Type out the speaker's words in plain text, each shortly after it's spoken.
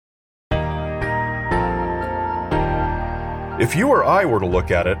If you or I were to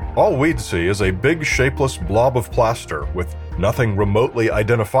look at it, all we'd see is a big shapeless blob of plaster with nothing remotely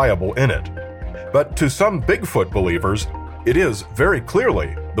identifiable in it. But to some Bigfoot believers, it is very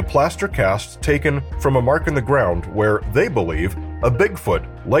clearly the plaster cast taken from a mark in the ground where they believe a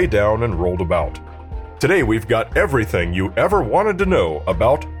Bigfoot lay down and rolled about. Today we've got everything you ever wanted to know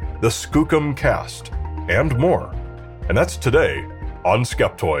about the Skookum Cast, and more. And that's today on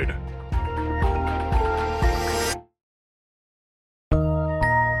Skeptoid.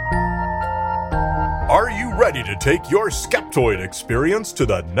 Are you ready to take your Skeptoid experience to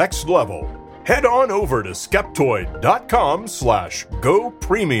the next level? Head on over to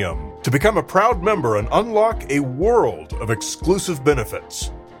skeptoid.com/go-premium to become a proud member and unlock a world of exclusive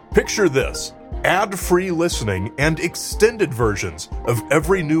benefits. Picture this: ad-free listening and extended versions of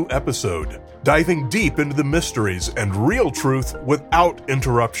every new episode, diving deep into the mysteries and real truth without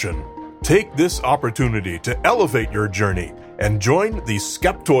interruption. Take this opportunity to elevate your journey and join the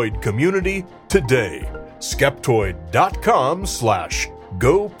Skeptoid community today.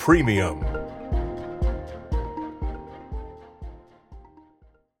 skeptoid.com/go-premium.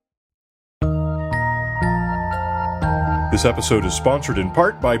 This episode is sponsored in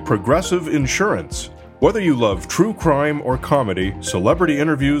part by Progressive Insurance. Whether you love true crime or comedy, celebrity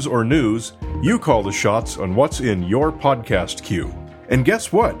interviews or news, you call the shots on what's in your podcast queue. And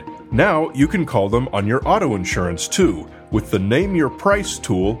guess what? Now you can call them on your auto insurance too, with the Name Your Price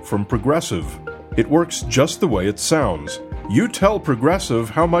tool from Progressive. It works just the way it sounds. You tell Progressive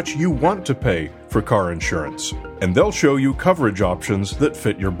how much you want to pay for car insurance, and they'll show you coverage options that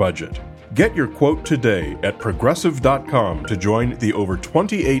fit your budget. Get your quote today at Progressive.com to join the over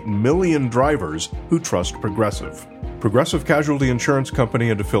 28 million drivers who trust Progressive. Progressive Casualty Insurance Company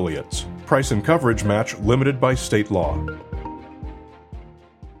and Affiliates. Price and coverage match limited by state law.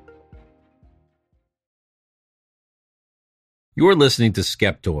 You're listening to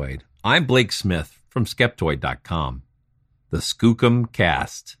Skeptoid. I'm Blake Smith from Skeptoid.com. The Skookum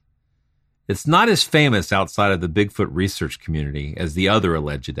Cast. It's not as famous outside of the Bigfoot research community as the other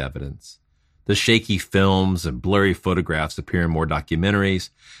alleged evidence. The shaky films and blurry photographs appear in more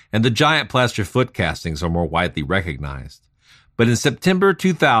documentaries, and the giant plaster foot castings are more widely recognized. But in September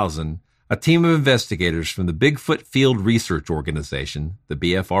 2000, a team of investigators from the Bigfoot Field Research Organization, the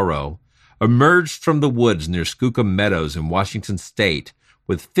BFRO, emerged from the woods near Skookum Meadows in Washington state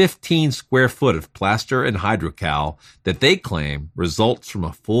with 15 square foot of plaster and hydrocal that they claim results from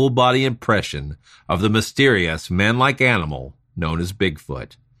a full-body impression of the mysterious man-like animal known as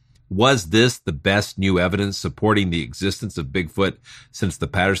Bigfoot. Was this the best new evidence supporting the existence of Bigfoot since the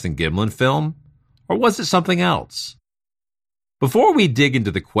Patterson-Gimlin film? Or was it something else? Before we dig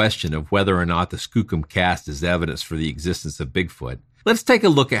into the question of whether or not the Skookum Cast is evidence for the existence of Bigfoot, let's take a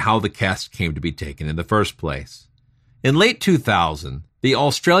look at how the cast came to be taken in the first place. In late 2000, the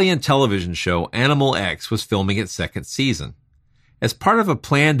Australian television show Animal X was filming its second season. As part of a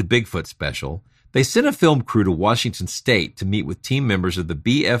planned Bigfoot special, they sent a film crew to Washington state to meet with team members of the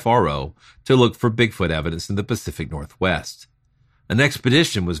BFRO to look for Bigfoot evidence in the Pacific Northwest. An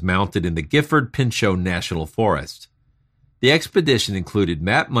expedition was mounted in the Gifford-Pinchot National Forest. The expedition included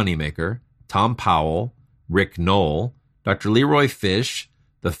Matt Moneymaker, Tom Powell, Rick Knoll, Dr. Leroy Fish,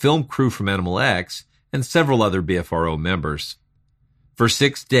 the film crew from Animal X, and several other BFRO members. For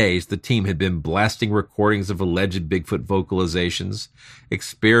 6 days, the team had been blasting recordings of alleged Bigfoot vocalizations,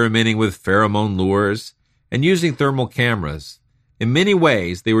 experimenting with pheromone lures, and using thermal cameras. In many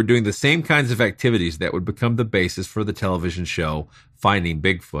ways, they were doing the same kinds of activities that would become the basis for the television show Finding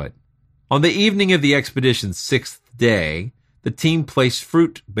Bigfoot. On the evening of the expedition's 6th day, the team placed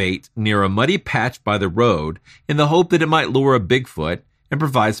fruit bait near a muddy patch by the road in the hope that it might lure a Bigfoot and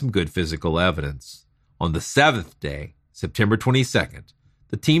provide some good physical evidence. On the 7th day, September 22nd,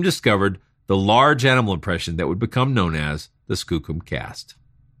 the team discovered the large animal impression that would become known as the Skookum Cast.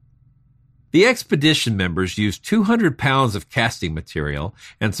 The expedition members used 200 pounds of casting material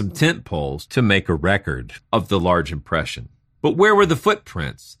and some tent poles to make a record of the large impression. But where were the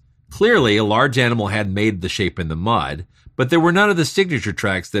footprints? Clearly, a large animal had made the shape in the mud, but there were none of the signature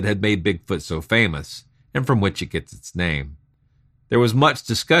tracks that had made Bigfoot so famous, and from which it gets its name. There was much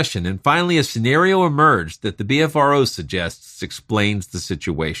discussion, and finally a scenario emerged that the BFRO suggests explains the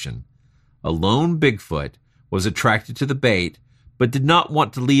situation. A lone Bigfoot was attracted to the bait, but did not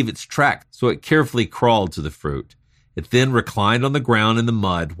want to leave its track, so it carefully crawled to the fruit. It then reclined on the ground in the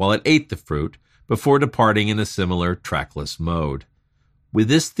mud while it ate the fruit, before departing in a similar trackless mode. With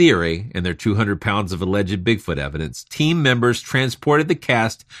this theory and their 200 pounds of alleged Bigfoot evidence, team members transported the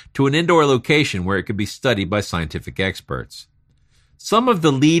cast to an indoor location where it could be studied by scientific experts. Some of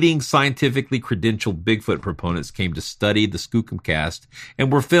the leading scientifically credentialed Bigfoot proponents came to study the Skookum Cast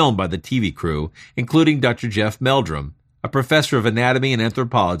and were filmed by the TV crew, including Dr. Jeff Meldrum, a professor of anatomy and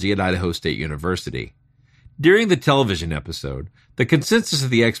anthropology at Idaho State University. During the television episode, the consensus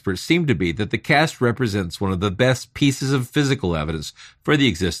of the experts seemed to be that the cast represents one of the best pieces of physical evidence for the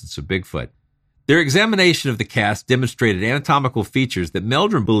existence of Bigfoot. Their examination of the cast demonstrated anatomical features that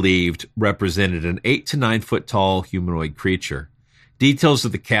Meldrum believed represented an 8 to 9 foot tall humanoid creature. Details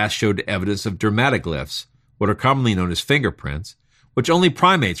of the cast showed evidence of dermatoglyphs, what are commonly known as fingerprints, which only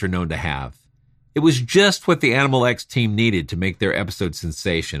primates are known to have. It was just what the Animal X team needed to make their episode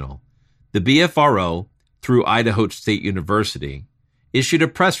sensational. The BFRO, through Idaho State University, issued a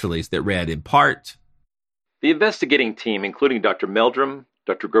press release that read, in part, "The investigating team, including Dr. Meldrum,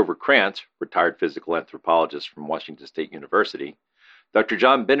 Dr. Grover Krantz, retired physical anthropologist from Washington State University, Dr.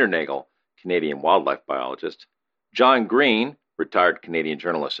 John Bindernagel, Canadian wildlife biologist, John Green, retired Canadian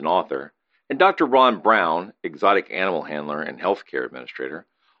journalist and author, and Dr. Ron Brown, exotic animal handler and healthcare administrator,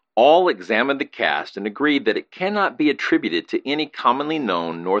 all examined the cast and agreed that it cannot be attributed to any commonly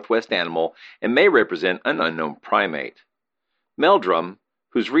known Northwest animal and may represent an unknown primate. Meldrum,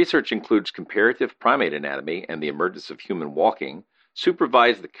 whose research includes comparative primate anatomy and the emergence of human walking,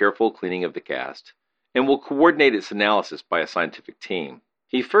 supervised the careful cleaning of the cast and will coordinate its analysis by a scientific team.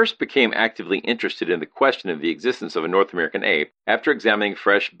 He first became actively interested in the question of the existence of a North American ape after examining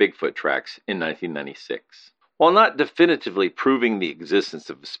fresh Bigfoot tracks in 1996. While not definitively proving the existence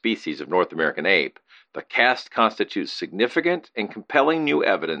of a species of North American ape, the cast constitutes significant and compelling new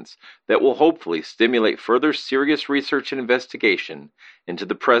evidence that will hopefully stimulate further serious research and investigation into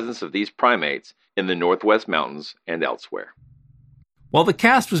the presence of these primates in the Northwest Mountains and elsewhere." While the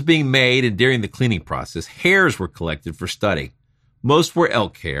cast was being made and during the cleaning process, hairs were collected for study. Most were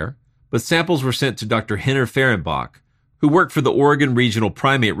elk hair, but samples were sent to Dr. Henner Fehrenbach, who worked for the Oregon Regional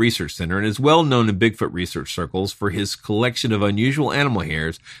Primate Research Center and is well known in Bigfoot research circles for his collection of unusual animal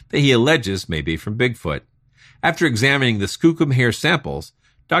hairs that he alleges may be from Bigfoot. After examining the Skookum hair samples,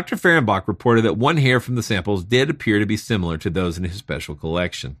 Dr. Fehrenbach reported that one hair from the samples did appear to be similar to those in his special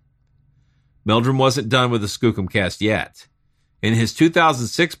collection. Meldrum wasn't done with the Skookum Cast yet. In his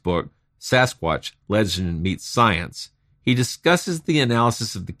 2006 book, Sasquatch, Legend Meets Science, he discusses the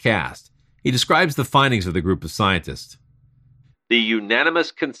analysis of the cast. He describes the findings of the group of scientists. "The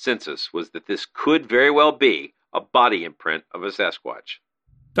unanimous consensus was that this could very well be a body imprint of a Sasquatch."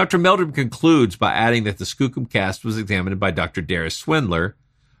 Dr. Meldrum concludes by adding that the Skookum Cast was examined by Dr. Darius Swindler,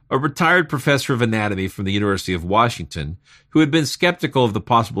 a retired professor of anatomy from the University of Washington, who had been skeptical of the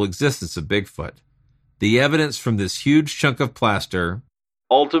possible existence of Bigfoot. The evidence from this huge chunk of plaster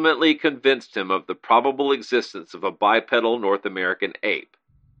ultimately convinced him of the probable existence of a bipedal North American ape.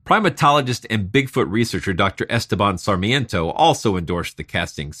 Primatologist and Bigfoot researcher Dr. Esteban Sarmiento also endorsed the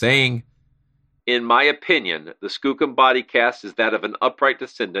casting, saying, "In my opinion, the Skookum body cast is that of an upright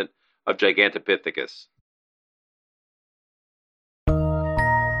descendant of Gigantopithecus."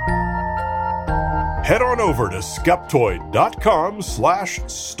 Head on over to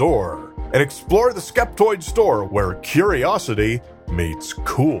Skeptoid.com/store and explore the Skeptoid store where curiosity meets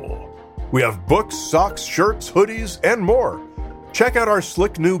cool. We have books, socks, shirts, hoodies, and more. Check out our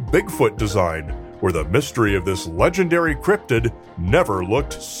slick new Bigfoot design, where the mystery of this legendary cryptid never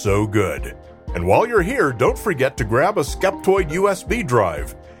looked so good. And while you're here, don't forget to grab a Skeptoid USB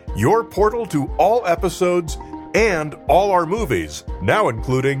drive, your portal to all episodes and all our movies, now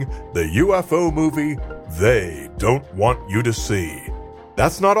including the UFO movie They Don't Want You to See.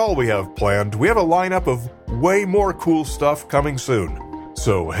 That's not all we have planned. We have a lineup of way more cool stuff coming soon.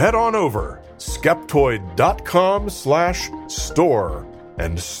 So head on over, Skeptoid.com/store,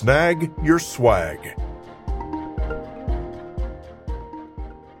 and snag your swag.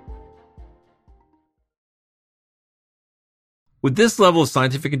 With this level of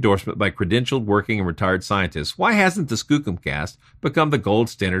scientific endorsement by credentialed working and retired scientists, why hasn't the Skookum Cast become the gold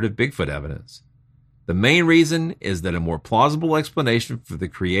standard of Bigfoot evidence? The main reason is that a more plausible explanation for the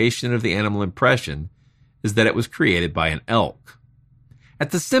creation of the animal impression is that it was created by an elk.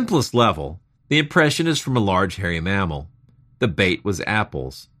 At the simplest level, the impression is from a large hairy mammal. The bait was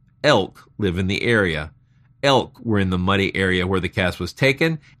apples. Elk live in the area. Elk were in the muddy area where the cast was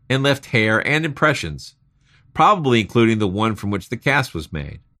taken and left hair and impressions, probably including the one from which the cast was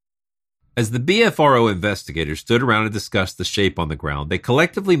made. As the BFRO investigators stood around and discussed the shape on the ground, they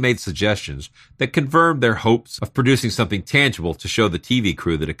collectively made suggestions that confirmed their hopes of producing something tangible to show the TV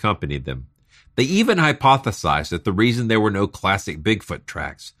crew that accompanied them. They even hypothesized that the reason there were no classic Bigfoot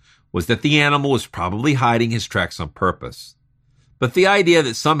tracks was that the animal was probably hiding his tracks on purpose. But the idea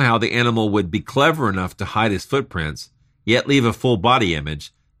that somehow the animal would be clever enough to hide his footprints yet leave a full body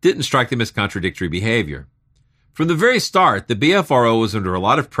image, didn't strike them as contradictory behavior. From the very start, the BFRO was under a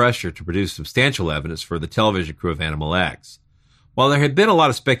lot of pressure to produce substantial evidence for the television crew of Animal X. While there had been a lot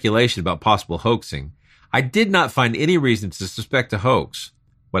of speculation about possible hoaxing, I did not find any reason to suspect a hoax.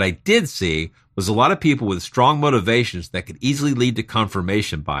 What I did see was a lot of people with strong motivations that could easily lead to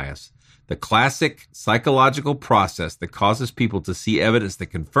confirmation bias, the classic psychological process that causes people to see evidence that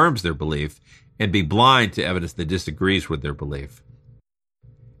confirms their belief and be blind to evidence that disagrees with their belief.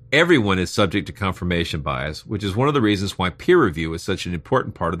 Everyone is subject to confirmation bias, which is one of the reasons why peer review is such an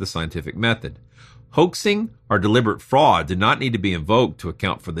important part of the scientific method. Hoaxing or deliberate fraud do not need to be invoked to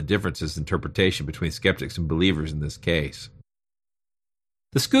account for the differences in interpretation between skeptics and believers in this case.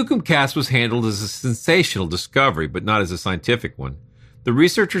 The Skookum cast was handled as a sensational discovery, but not as a scientific one. The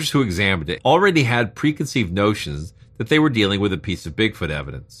researchers who examined it already had preconceived notions that they were dealing with a piece of Bigfoot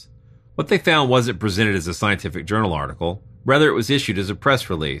evidence. What they found wasn't presented as a scientific journal article. Rather, it was issued as a press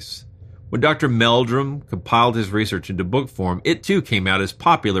release. When Dr. Meldrum compiled his research into book form, it too came out as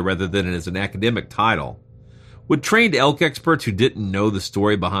popular rather than as an academic title. Would trained elk experts who didn't know the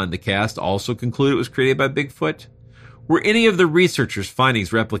story behind the cast also conclude it was created by Bigfoot? Were any of the researchers' findings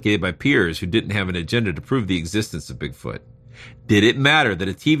replicated by peers who didn't have an agenda to prove the existence of Bigfoot? Did it matter that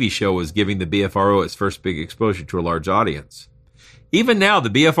a TV show was giving the BFRO its first big exposure to a large audience? Even now, the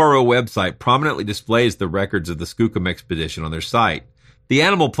BFRO website prominently displays the records of the Skookum expedition on their site. The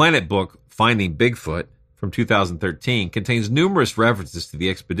Animal Planet book, Finding Bigfoot, from 2013, contains numerous references to the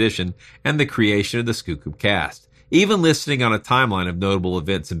expedition and the creation of the Skookum cast, even listing on a timeline of notable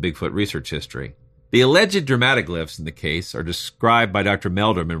events in Bigfoot research history. The alleged dramatic glyphs in the case are described by Dr.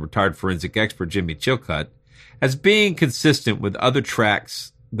 Meldrum and retired forensic expert Jimmy Chilcutt as being consistent with other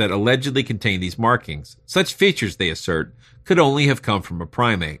tracks that allegedly contain these markings. Such features, they assert, could only have come from a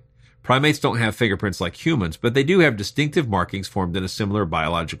primate. Primates don't have fingerprints like humans, but they do have distinctive markings formed in a similar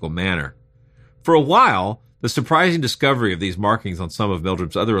biological manner. For a while, the surprising discovery of these markings on some of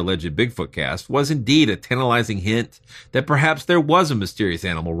Meldrum's other alleged Bigfoot casts was indeed a tantalizing hint that perhaps there was a mysterious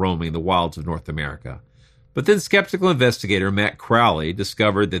animal roaming the wilds of North America. But then skeptical investigator Matt Crowley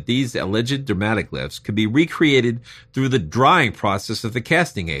discovered that these alleged dermatoglyphs could be recreated through the drying process of the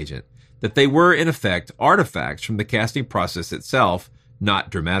casting agent, that they were, in effect, artifacts from the casting process itself,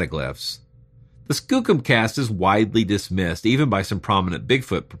 not dermatoglyphs. The Skookum cast is widely dismissed, even by some prominent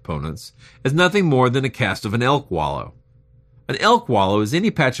Bigfoot proponents, as nothing more than a cast of an elk wallow. An elk wallow is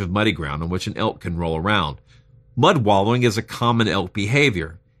any patch of muddy ground on which an elk can roll around. Mud wallowing is a common elk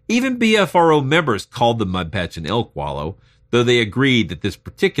behavior. Even BFRO members called the mud patch an elk wallow, though they agreed that this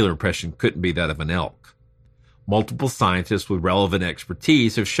particular impression couldn't be that of an elk. Multiple scientists with relevant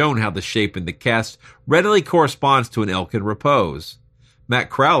expertise have shown how the shape in the cast readily corresponds to an elk in repose. Matt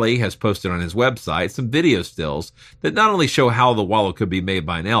Crowley has posted on his website some video stills that not only show how the wallow could be made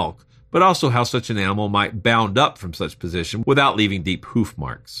by an elk, but also how such an animal might bound up from such position without leaving deep hoof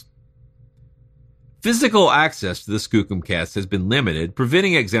marks. Physical access to the Skookum cast has been limited,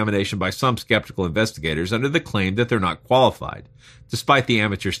 preventing examination by some skeptical investigators under the claim that they're not qualified, despite the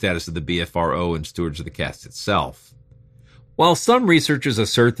amateur status of the BFRO and stewards of the cast itself. While some researchers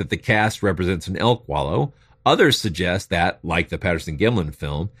assert that the cast represents an elk wallow, others suggest that, like the Patterson-Gimlin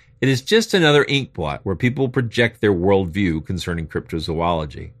film, it is just another inkblot where people project their worldview concerning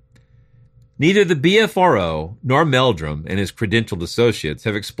cryptozoology. Neither the BFRO nor Meldrum and his credentialed associates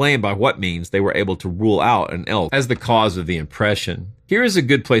have explained by what means they were able to rule out an elk as the cause of the impression. Here is a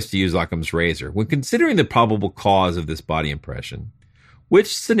good place to use Occam's razor. When considering the probable cause of this body impression,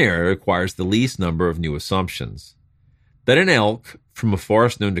 which scenario requires the least number of new assumptions? That an elk, from a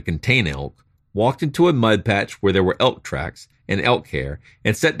forest known to contain elk, walked into a mud patch where there were elk tracks and elk hair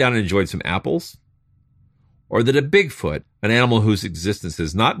and sat down and enjoyed some apples? Or that a Bigfoot, an animal whose existence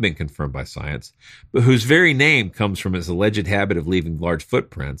has not been confirmed by science, but whose very name comes from its alleged habit of leaving large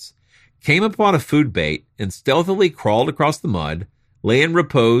footprints, came upon a food bait and stealthily crawled across the mud, lay in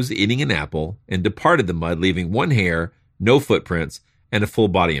repose eating an apple, and departed the mud leaving one hair, no footprints, and a full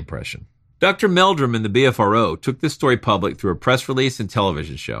body impression. Dr. Meldrum and the BFRO took this story public through a press release and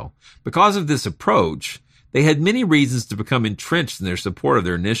television show. Because of this approach, they had many reasons to become entrenched in their support of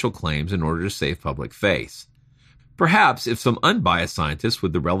their initial claims in order to save public face. Perhaps if some unbiased scientists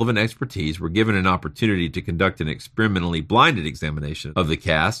with the relevant expertise were given an opportunity to conduct an experimentally blinded examination of the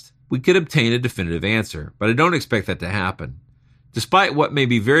cast, we could obtain a definitive answer, but I don't expect that to happen. Despite what may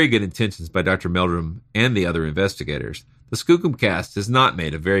be very good intentions by Dr. Meldrum and the other investigators, the Skookum cast has not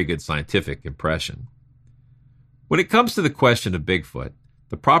made a very good scientific impression. When it comes to the question of Bigfoot,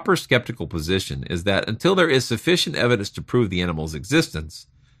 the proper skeptical position is that until there is sufficient evidence to prove the animal's existence,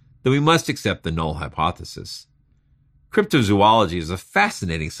 then we must accept the null hypothesis. Cryptozoology is a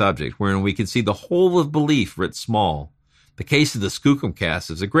fascinating subject wherein we can see the whole of belief writ small. The case of the Skookum Cast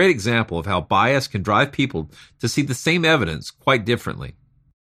is a great example of how bias can drive people to see the same evidence quite differently.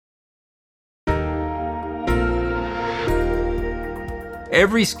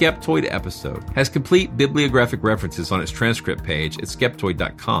 Every Skeptoid episode has complete bibliographic references on its transcript page at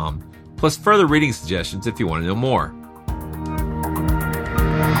Skeptoid.com, plus further reading suggestions if you want to know more.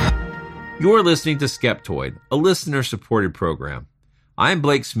 You're listening to Skeptoid, a listener-supported program. I'm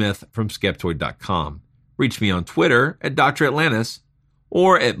Blake Smith from Skeptoid.com. Reach me on Twitter at Dr. Atlantis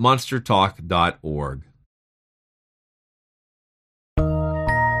or at monstertalk.org.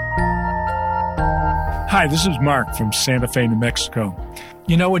 Hi, this is Mark from Santa Fe, New Mexico.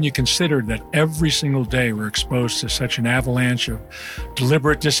 You know, when you consider that every single day we're exposed to such an avalanche of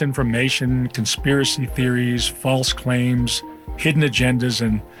deliberate disinformation, conspiracy theories, false claims, hidden agendas,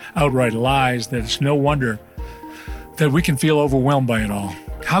 and outright lies, that it's no wonder that we can feel overwhelmed by it all.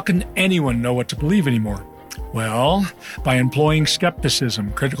 How can anyone know what to believe anymore? Well, by employing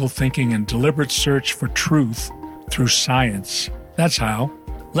skepticism, critical thinking, and deliberate search for truth through science. That's how.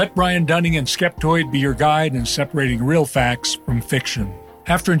 Let Brian Dunning and Skeptoid be your guide in separating real facts from fiction.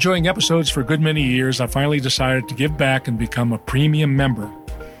 After enjoying episodes for a good many years, I finally decided to give back and become a premium member.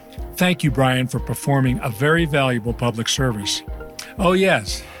 Thank you, Brian, for performing a very valuable public service. Oh,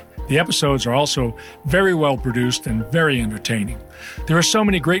 yes, the episodes are also very well produced and very entertaining. There are so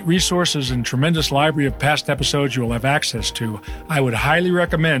many great resources and tremendous library of past episodes you will have access to. I would highly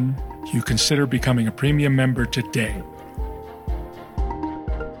recommend you consider becoming a premium member today.